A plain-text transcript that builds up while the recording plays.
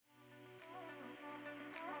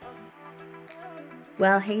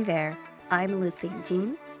Well, hey there. I'm Liz St.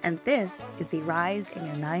 Jean, and this is the Rise in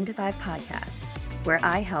Your 9 to 5 podcast, where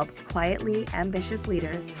I help quietly ambitious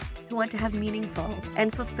leaders who want to have meaningful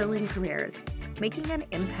and fulfilling careers, making an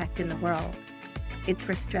impact in the world. It's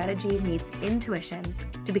where strategy meets intuition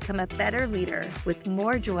to become a better leader with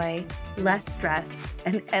more joy, less stress,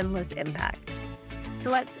 and endless impact. So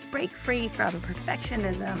let's break free from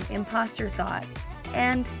perfectionism, imposter thoughts,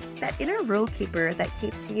 and that inner rule keeper that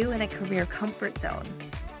keeps you in a career comfort zone.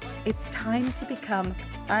 It's time to become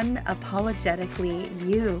unapologetically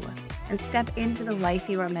you and step into the life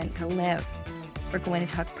you are meant to live. We're going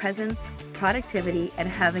to talk presence, productivity, and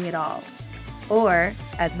having it all. Or,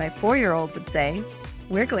 as my 4-year-old would say,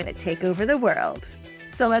 we're going to take over the world.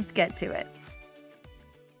 So let's get to it.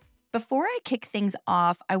 Before I kick things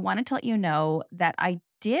off, I wanted to let you know that I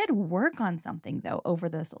did work on something, though, over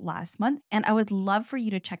this last month, and I would love for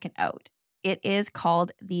you to check it out. It is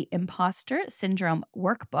called the Imposter Syndrome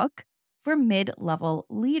Workbook for Mid-Level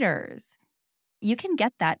Leaders. You can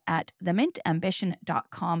get that at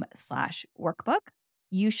themintambition.com/workbook.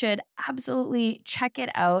 You should absolutely check it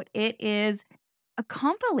out. It is a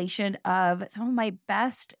compilation of some of my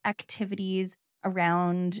best activities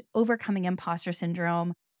around overcoming imposter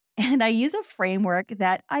syndrome. And I use a framework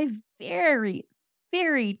that I very,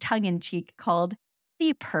 very tongue-in-cheek called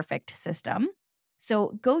the perfect system. So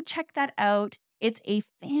go check that out. It's a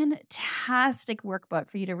fantastic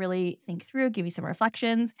workbook for you to really think through, give you some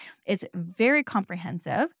reflections. It's very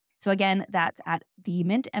comprehensive. So again, that's at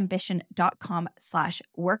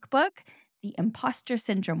themintambition.com/workbook, the Imposter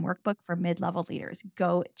Syndrome Workbook for Mid-Level Leaders.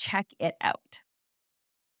 Go check it out.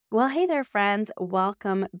 Well, hey there, friends.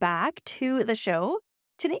 Welcome back to the show.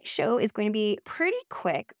 Today's show is going to be pretty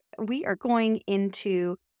quick. We are going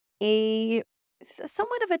into a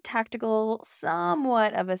somewhat of a tactical,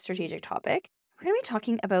 somewhat of a strategic topic. We're going to be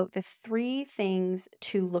talking about the 3 things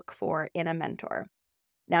to look for in a mentor.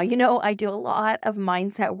 Now, you know, I do a lot of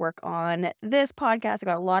mindset work on this podcast. I've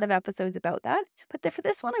got a lot of episodes about that. But for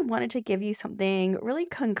this one, I wanted to give you something really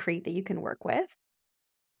concrete that you can work with.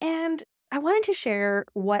 And I wanted to share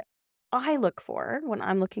what I look for when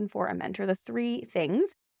I'm looking for a mentor, the 3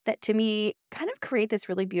 things that to me kind of create this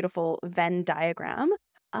really beautiful Venn diagram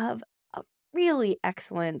of a really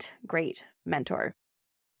excellent, great mentor.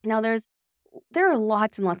 Now, there are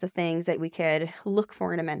lots and lots of things that we could look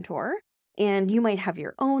for in a mentor, and you might have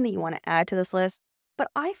your own that you want to add to this list.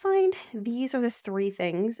 But I find these are the 3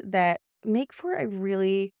 things that make for a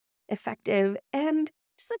really effective and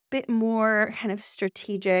just a bit more kind of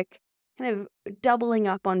strategic, kind of doubling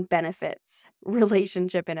up on benefits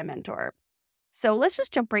relationship in a mentor. So let's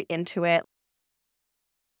just jump right into it.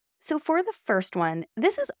 So for the first one,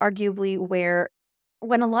 this is arguably where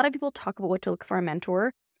when a lot of people talk about what to look for a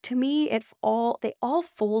mentor, to me, they all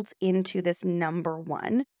folds into this number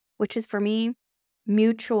 1, which is for me,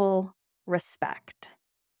 mutual respect.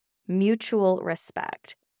 Mutual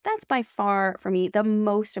respect. That's by far, for me, the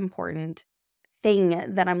most important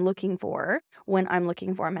thing that I'm looking for when I'm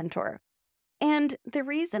looking for a mentor. And the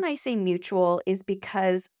reason I say mutual is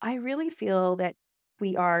because I really feel that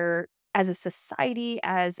we are, as a society,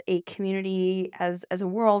 as a community, as a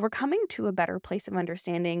world, we're coming to a better place of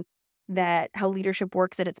understanding that how leadership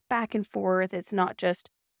works, that it's back and forth. It's not just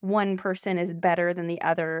one person is better than the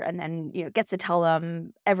other and then, gets to tell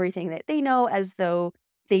them everything that they know as though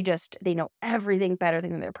they know everything better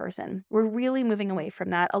than the other person. We're really moving away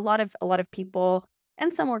from that. A lot of people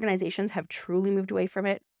and some organizations have truly moved away from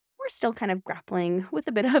it. We're still kind of grappling with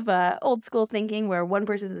a bit of old school thinking where one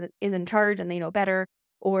person is in charge and they know better,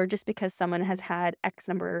 or just because someone has had X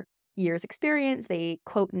number years experience, they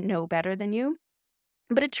quote know better than you.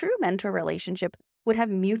 But a true mentor relationship would have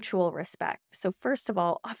mutual respect. So first of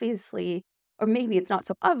all, obviously, or maybe it's not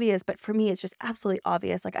so obvious, but for me, it's just absolutely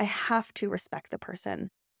obvious. Like I have to respect the person.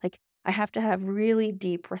 Like I have to have really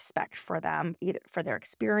deep respect for them, either for their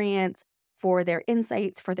experience, for their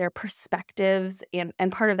insights, for their perspectives.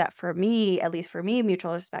 And part of that for me, at least for me,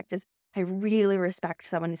 mutual respect is I really respect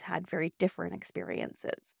someone who's had very different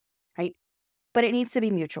experiences, right? But it needs to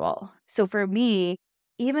be mutual. So for me,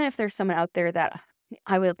 even if there's someone out there that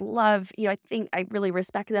I would love, I think I really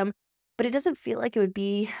respect them, but it doesn't feel like it would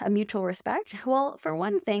be a mutual respect. Well, for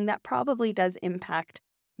one thing, that probably does impact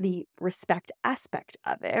the respect aspect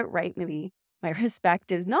of it, right? Maybe my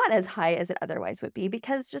respect is not as high as it otherwise would be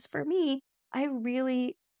because just for me, I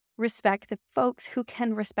really respect the folks who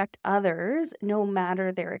can respect others, no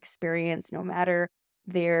matter their experience, no matter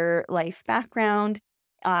their life background.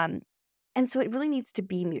 And so it really needs to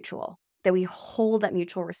be mutual, that we hold that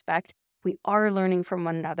mutual respect. We are learning from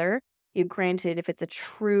one another. Granted, if it's a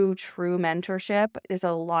true mentorship, there's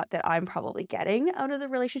a lot that I'm probably getting out of the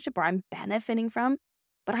relationship or I'm benefiting from,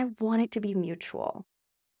 but I want it to be mutual.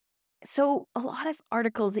 So a lot of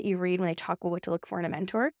articles that you read when they talk about what to look for in a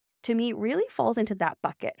mentor, to me, really falls into that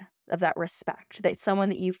bucket of that respect, that someone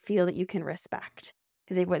that you feel that you can respect,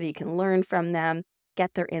 because whether you can learn from them,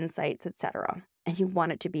 get their insights, etc., and you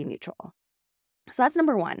want it to be mutual. So that's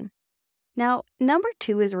number one. Now, number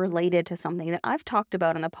two is related to something that I've talked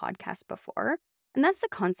about on the podcast before, and that's the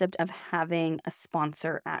concept of having a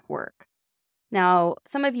sponsor at work. Now,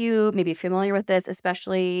 some of you may be familiar with this,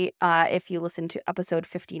 especially if you listen to episode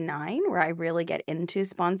 59, where I really get into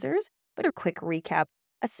sponsors. But a quick recap,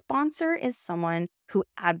 a sponsor is someone who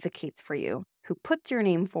advocates for you, who puts your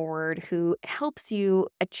name forward, who helps you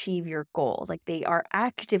achieve your goals. Like they are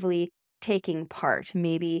actively taking part.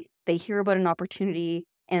 Maybe they hear about an opportunity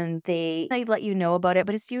and they let you know about it,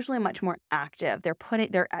 but it's usually much more active.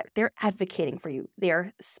 They're advocating for you.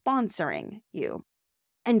 They're sponsoring you.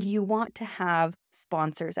 And you want to have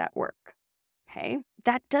sponsors at work. Okay.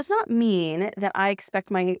 That does not mean that I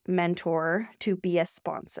expect my mentor to be a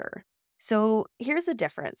sponsor. So here's the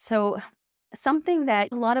difference. So something that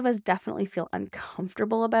a lot of us definitely feel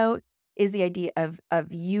uncomfortable about is the idea of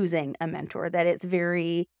using a mentor, that it's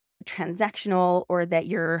very transactional or that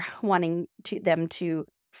you're wanting them to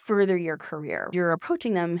further your career. You're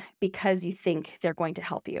approaching them because you think they're going to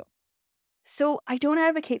help you. So I don't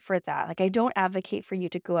advocate for that. Like I don't advocate for you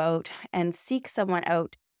to go out and seek someone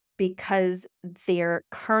out because they're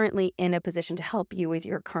currently in a position to help you with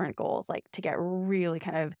your current goals, like to get really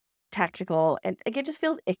kind of tactical. And like, it just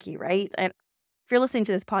feels icky, right? And if you're listening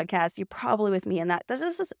to this podcast, you're probably with me and that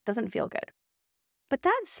just doesn't feel good. But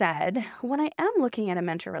that said, when I am looking at a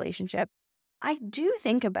mentor relationship, I do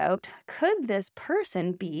think about, could this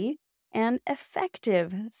person be an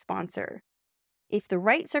effective sponsor? If the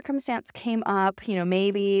right circumstance came up,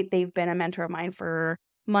 maybe they've been a mentor of mine for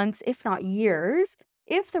months, if not years.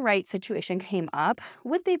 If the right situation came up,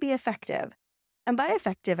 would they be effective? And by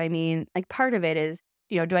effective, I mean, like part of it is,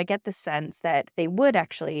 do I get the sense that they would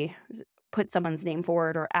actually put someone's name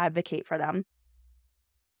forward or advocate for them?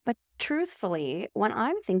 But truthfully, when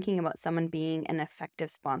I'm thinking about someone being an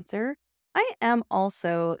effective sponsor, I am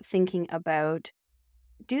also thinking about,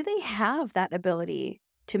 do they have that ability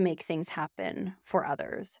to make things happen for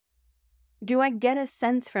others? Do I get a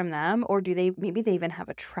sense from them, or maybe they even have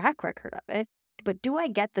a track record of it, but do I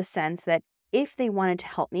get the sense that if they wanted to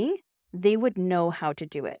help me, they would know how to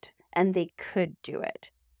do it and they could do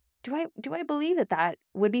it? Do I believe that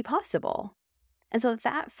would be possible? And so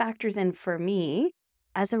that factors in for me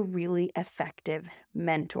as a really effective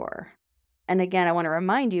mentor. And again, I want to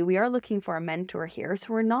remind you, we are looking for a mentor here.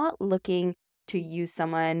 So we're not looking to use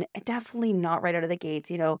someone, definitely not right out of the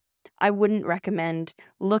gates. I wouldn't recommend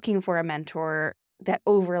looking for a mentor that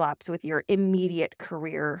overlaps with your immediate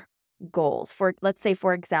career goals. Let's say,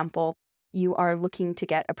 for example, you are looking to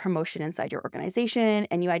get a promotion inside your organization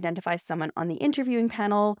and you identify someone on the interviewing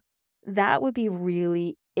panel. That would be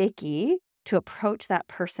really icky to approach that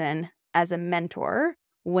person as a mentor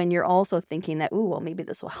when you're also thinking that, well, maybe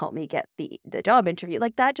this will help me get the job interview.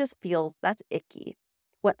 Like that's icky.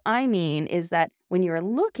 What I mean is that when you're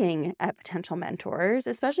looking at potential mentors,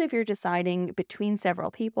 especially if you're deciding between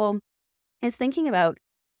several people, is thinking about,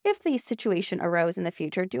 if the situation arose in the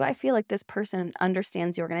future, do I feel like this person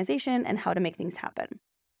understands the organization and how to make things happen?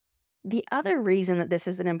 The other reason that this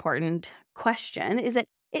is an important question is that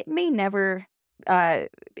it may never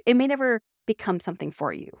become something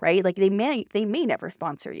for you, right? Like they may never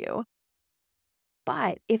sponsor you.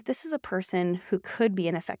 But if this is a person who could be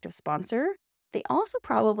an effective sponsor, they also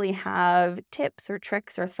probably have tips or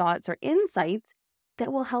tricks or thoughts or insights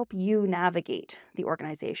that will help you navigate the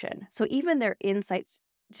organization. So even their insights,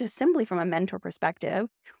 just simply from a mentor perspective,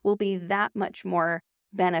 will be that much more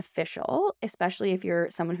beneficial, especially if you're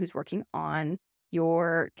someone who's working on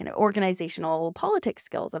your kind of organizational politics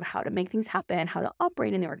skills of how to make things happen, how to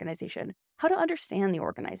operate in the organization, how to understand the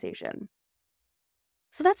organization.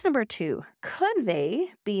 So that's number two. Could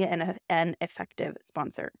they be an effective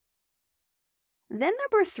sponsor? Then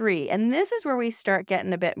number three, and this is where we start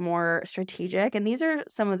getting a bit more strategic, and these are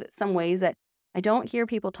some ways that I don't hear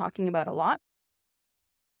people talking about a lot.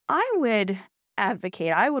 I would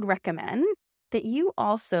recommend that you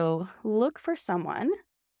also look for someone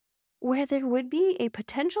where there would be a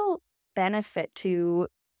potential benefit to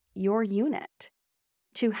your unit,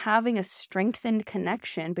 to having a strengthened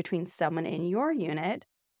connection between someone in your unit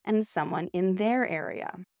and someone in their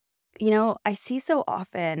area. I see so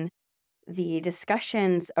often the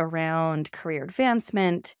discussions around career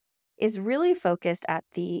advancement is really focused at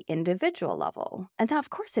the individual level. And that, of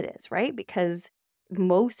course it is, right? Because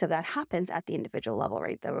most of that happens at the individual level,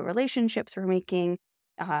 right? The relationships we're making,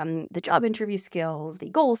 the job interview skills, the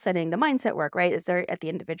goal setting, the mindset work, right? It's there at the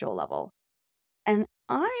individual level. And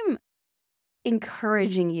I'm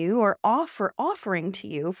encouraging you or offering to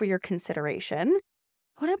you for your consideration,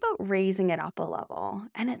 what about raising it up a level?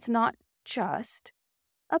 And it's not just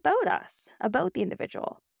about us, about the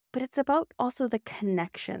individual, but it's about also the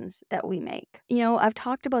connections that we make. I've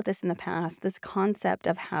talked about this in the past, this concept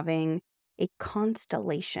of having a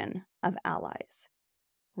constellation of allies,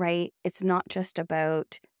 right? It's not just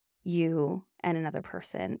about you and another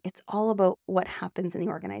person. It's all about what happens in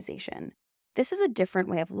the organization. This is a different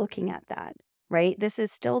way of looking at that, right? This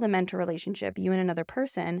is still the mentor relationship, you and another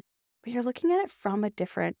person, but you're looking at it from a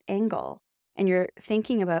different angle. And you're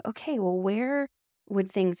thinking about, okay, well, where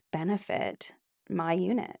would things benefit my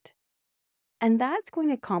unit? And that's going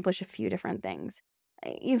to accomplish a few different things.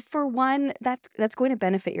 For one, that's going to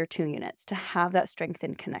benefit your 2 units to have that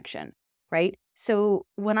strengthened connection, right? So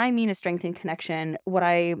when I mean a strengthened connection, what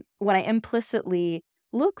I implicitly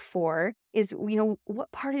look for is,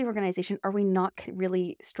 what part of the organization are we not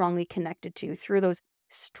really strongly connected to through those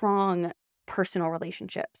strong personal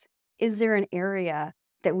relationships? Is there an area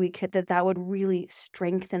that we could that would really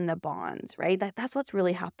strengthen the bonds, right? That's what's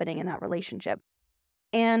really happening in that relationship.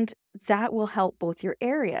 And that will help both your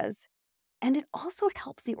areas, and it also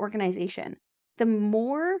helps the organization. The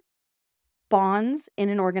more bonds in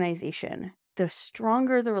an organization, the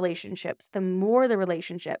stronger the relationships, the more the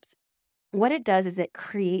relationships. What it does is it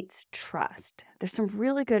creates trust. There's some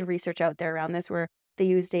really good research out there around this where they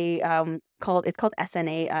used called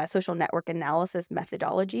SNA, social network analysis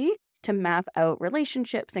methodology, to map out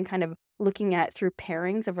relationships and kind of looking at through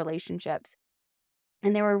pairings of relationships.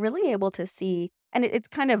 And they were really able to see, and it's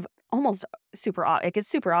kind of almost it gets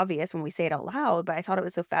super obvious when we say it out loud, but I thought it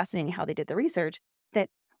was so fascinating how they did the research, that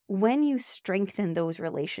when you strengthen those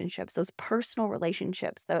relationships, those personal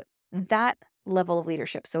relationships, that level of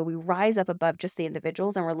leadership. So we rise up above just the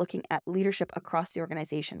individuals and we're looking at leadership across the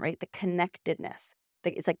organization, right? The connectedness.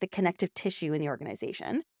 It's like the connective tissue in the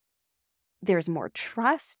organization. There's more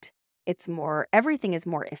trust. Everything is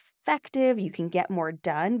more effective. You can get more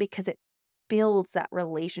done because it builds that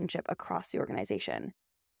relationship across the organization.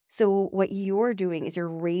 So what you're doing is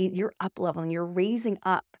you're up leveling, you're raising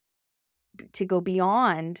up to go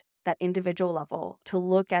beyond that individual level, to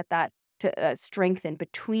look at that, to strengthen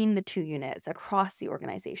between the 2 units across the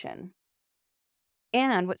organization.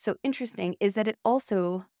 And what's so interesting is that it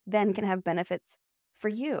also then can have benefits for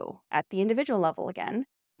you at the individual level again,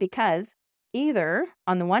 because either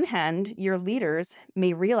on the one hand, your leaders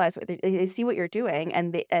may realize what they see what you're doing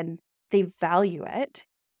and they value it.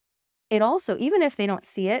 It also, even if they don't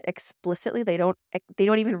see it explicitly, they don't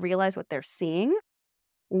even realize what they're seeing,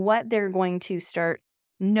 what they're going to start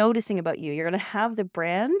noticing about you. You're going to have the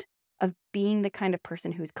brand of being the kind of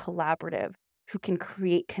person who's collaborative, who can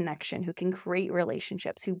create connection, who can create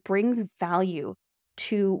relationships, who brings value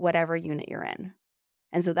to whatever unit you're in.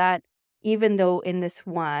 And so that, even though in this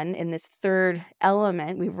 3rd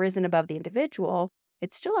element, we've risen above the individual,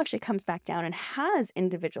 it still actually comes back down and has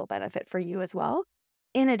individual benefit for you as well,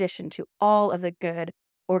 in addition to all of the good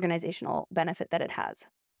organizational benefit that it has.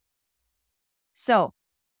 So,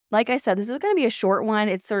 like I said, this is going to be a short one.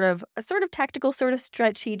 It's sort of tactical, sort of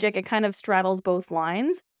strategic. It kind of straddles both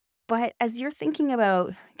lines. But as you're thinking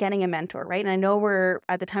about getting a mentor, right? And I know we're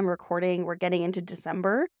at the time of recording, we're getting into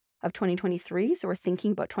December of 2023. So we're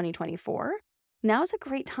thinking about 2024. Now's a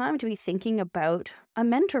great time to be thinking about a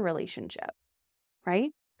mentor relationship,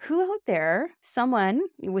 right? Who out there, someone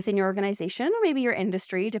within your organization or maybe your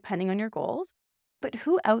industry, depending on your goals, but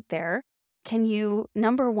who out there can you,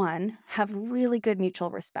 number one, have really good mutual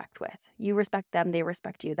respect with? You respect them, they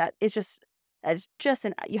respect you. You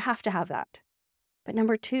have to have that. But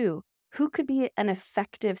number 2, who could be an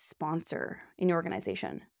effective sponsor in your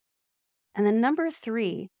organization? And then number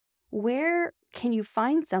 3, where can you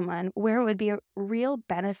find someone where it would be a real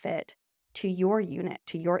benefit to your unit,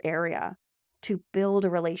 to your area, to build a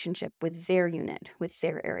relationship with their unit, with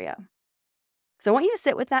their area? So I want you to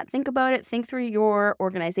sit with that, think about it, think through your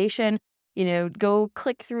organization, go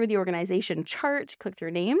click through the organization chart, click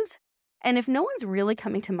through names. And if no one's really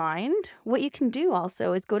coming to mind, what you can do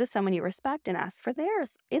also is go to someone you respect and ask for their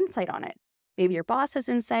insight on it. Maybe your boss has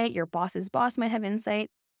insight, your boss's boss might have insight.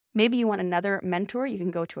 Maybe you want another mentor, you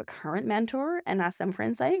can go to a current mentor and ask them for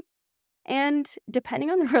insight. And depending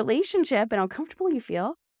on the relationship and how comfortable you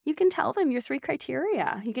feel, you can tell them your 3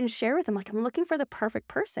 criteria. You can share with them, like, I'm looking for the perfect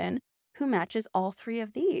person who matches all 3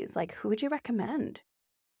 of these. Like, who would you recommend?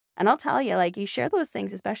 And I'll tell you, like, you share those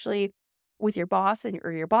things, especially with your boss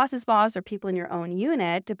or your boss's boss or people in your own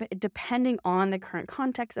unit, depending on the current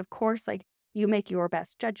context. Of course, like, you make your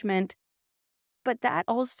best judgment, but that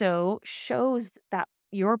also shows that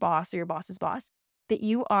your boss or your boss's boss, that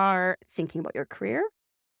you are thinking about your career,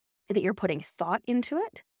 that you're putting thought into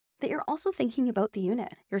it, that you're also thinking about the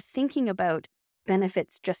unit. You're thinking about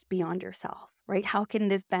benefits just beyond yourself, right? How can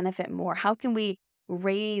this benefit more? How can we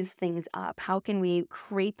raise things up? How can we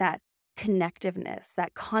create that connectiveness,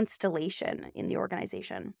 that constellation in the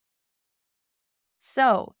organization?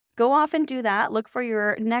 So go off and do that. Look for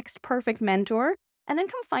your next perfect mentor. And then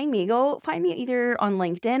come find me. Go find me either on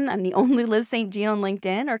LinkedIn. I'm the only Liz St. Jean on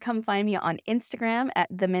LinkedIn, or come find me on Instagram at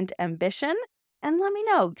The Mint Ambition and let me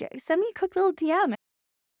know. Send me a quick little DM.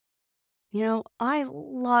 I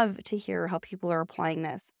love to hear how people are applying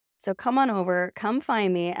this. So come on over, come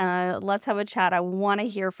find me. Let's have a chat. I want to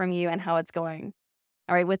hear from you and how it's going.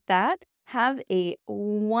 All right, with that, have a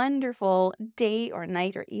wonderful day or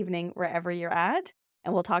night or evening wherever you're at,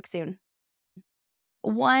 and we'll talk soon.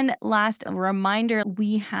 One last reminder,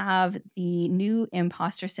 we have the new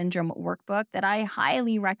imposter syndrome workbook that I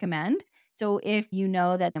highly recommend. So if you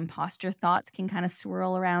know that imposter thoughts can kind of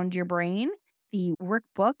swirl around your brain, the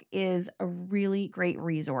workbook is a really great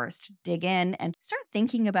resource to dig in and start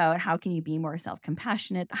thinking about how can you be more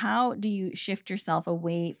self-compassionate? How do you shift yourself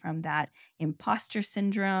away from that imposter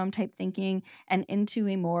syndrome type thinking and into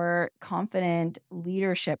a more confident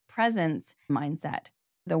leadership presence mindset?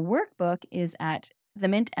 The workbook is at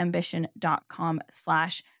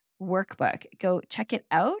themintambition.com/workbook. Go check it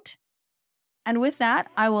out. And with that,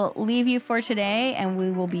 I will leave you for today, and we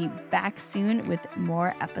will be back soon with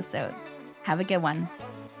more episodes. Have a good one.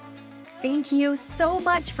 Thank you so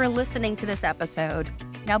much for listening to this episode.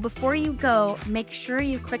 Now, before you go, make sure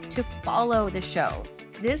you click to follow the show.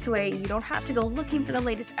 This way, you don't have to go looking for the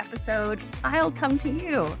latest episode. I'll come to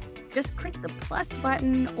you. Just click the plus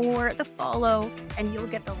button or the follow, and you'll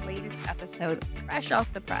get the latest episode fresh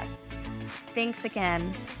off the press. Thanks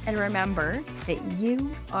again. And remember that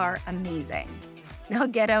you are amazing. Now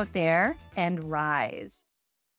get out there and rise.